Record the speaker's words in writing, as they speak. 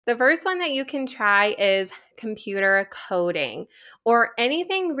The first one that you can try is computer coding or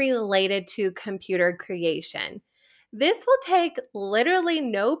anything related to computer creation. This will take literally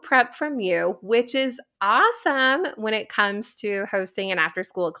no prep from you, which is awesome when it comes to hosting an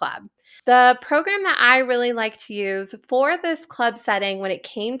after-school club. The program that I really like to use for this club setting when it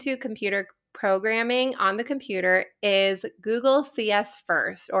came to computer programming on the computer is Google CS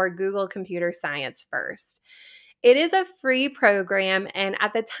First or Google Computer Science First. It is a free program, and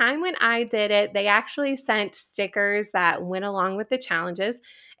at the time when I did it, they actually sent stickers that went along with the challenges.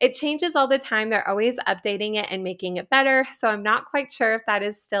 It changes all the time. They're always updating it and making it better, so I'm not quite sure if that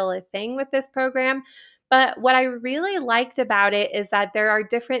is still a thing with this program. But what I really liked about it is that there are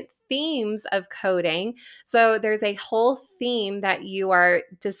different themes of coding. So there's a whole theme that you are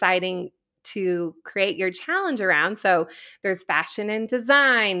deciding to create your challenge around. So there's fashion and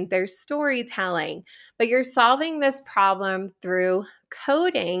design, there's storytelling, but you're solving this problem through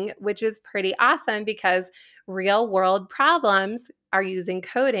coding, which is pretty awesome because real world problems are using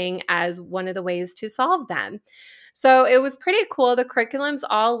coding as one of the ways to solve them. So it was pretty cool. The curriculum's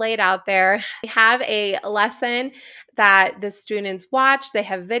all laid out there. They have a lesson that the students watch, they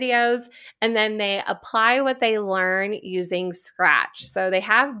have videos, and then they apply what they learn using Scratch. So they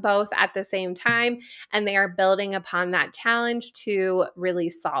have both at the same time, and they are building upon that challenge to really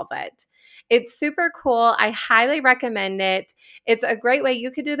solve it. It's super cool. I highly recommend it. It's a great way.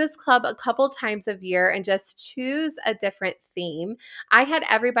 You could do this club a couple times a year and just choose a different theme. I had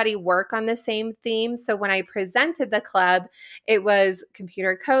everybody work on the same theme. So when I presented the club, it was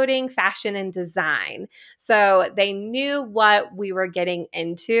computer coding, fashion, and design. So they knew what we were getting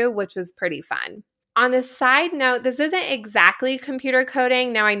into, which was pretty fun. On the side note, this isn't exactly computer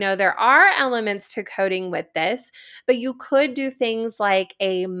coding. Now, I know there are elements to coding with this, but you could do things like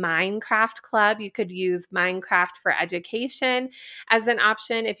a Minecraft club. You could use Minecraft for education as an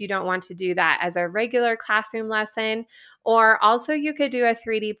option if you don't want to do that as a regular classroom lesson. Or also, you could do a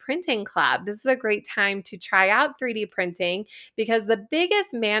 3D printing club. This is a great time to try out 3D printing because the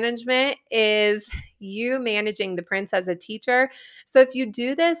biggest management is you managing the prints as a teacher. So if you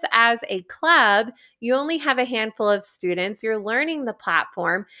do this as a club, you only have a handful of students. You're learning the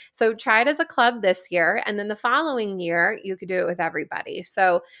platform. So try it as a club this year, and then the following year, you could do it with everybody.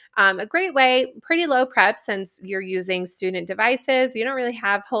 So a great way, pretty low prep since you're using student devices. You don't really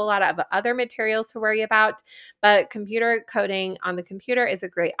have a whole lot of other materials to worry about, but computer coding on the computer is a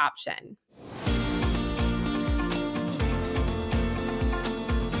great option.